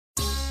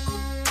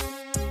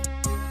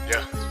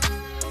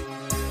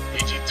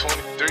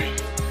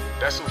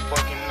That's who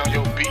fucking on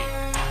your beat.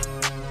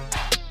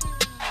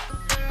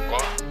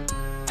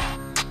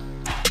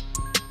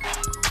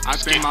 I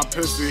think my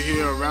pistol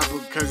here a rapper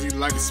cause he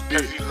like to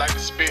spit.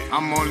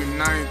 I'm only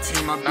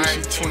 19, my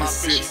bitch she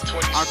 26.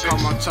 I call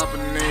my chopper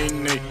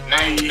name Nate,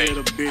 I ain't hit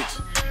a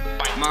bitch.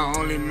 My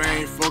only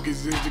main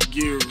focus is to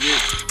get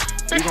rich.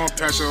 We gon'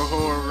 pass your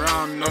hoe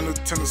around on the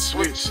Nintendo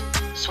Switch.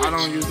 I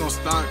don't use no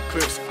stock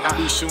clips, I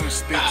be shooting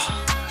sticks.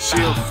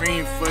 She a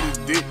fiend for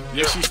the dick,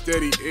 yeah she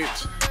steady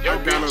itch.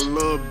 I got a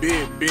little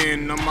bit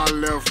being on my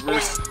left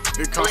wrist.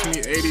 It cost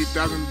me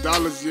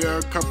 $80,000, yeah,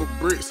 a couple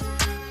bricks.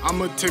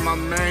 I'ma take my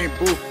main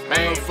boo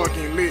on the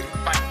fucking lit.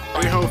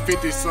 They hold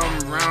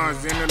 50-something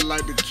rounds in it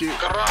like the kick.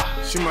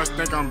 She must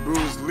think I'm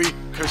Bruce Lee,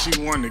 cause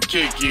she wanna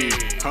kick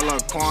it. Call her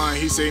Quan,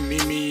 he say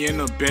meet me in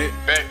the back.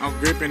 I'm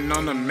gripping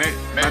on the mat,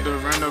 about to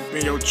run up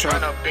in your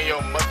trap.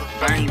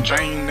 Bang,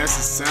 bang, that's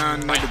the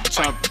sound of the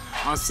chopper.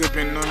 I'm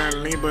sipping on that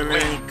lean, but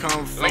it ain't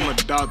come from a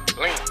doctor.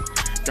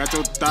 Got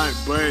your thought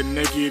butt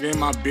naked in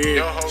my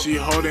bed. She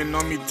holding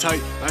on me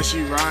tight like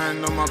she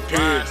riding on my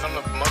pants.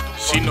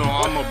 She know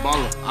I'm a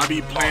baller, I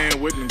be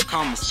playing with them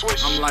commas.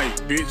 I'm like,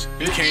 bitch,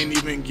 you can't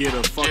even get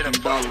a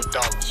fucking dollar.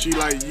 She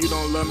like, you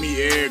don't love me,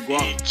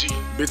 EddGuapo.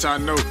 Bitch, I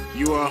know,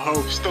 you a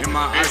hoe. And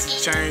my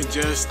icy chain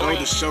just stole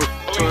the show.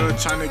 12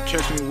 tryna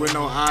catch me with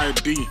no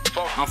ID.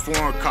 I'm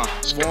foreign car,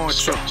 foreign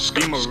truck,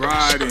 beamer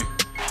riding.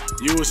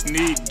 You a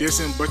sneak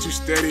dissing, but you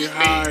steady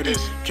hiding.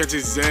 Catch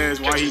his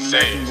ass while he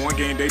lacking. One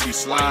game they be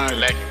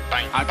sliding.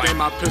 I think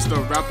my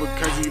pistol rapper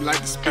cause he like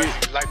to spit.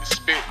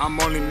 I'm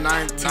only 19,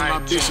 my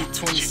bitch she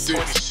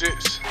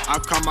 26. I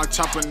call my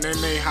chopper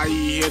Nene, how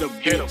he hit a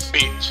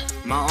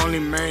bitch. My only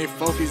main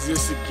focus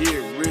is to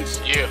get rich.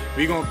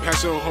 We gon'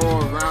 pass your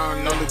hoe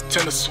around on the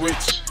Nintendo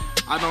Switch.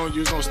 I don't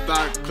use no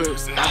stock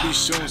clips, I be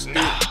shooting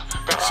sticks.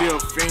 She a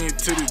fiend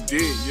to the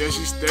dick, yeah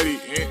she steady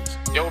inch.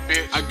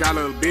 I got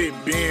a big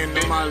bend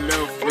on my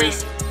left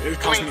wrist. It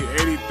cost me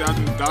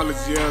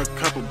 $80,000, yeah, a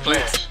couple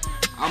bricks.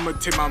 I'ma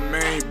take my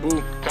main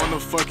boo on the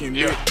fucking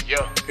lit.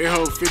 It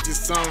hold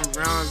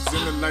 50-something rounds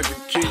in it like a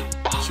kick.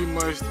 She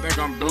must think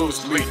I'm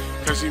Bruce Lee,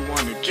 cause she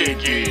wanna kick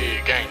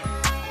it.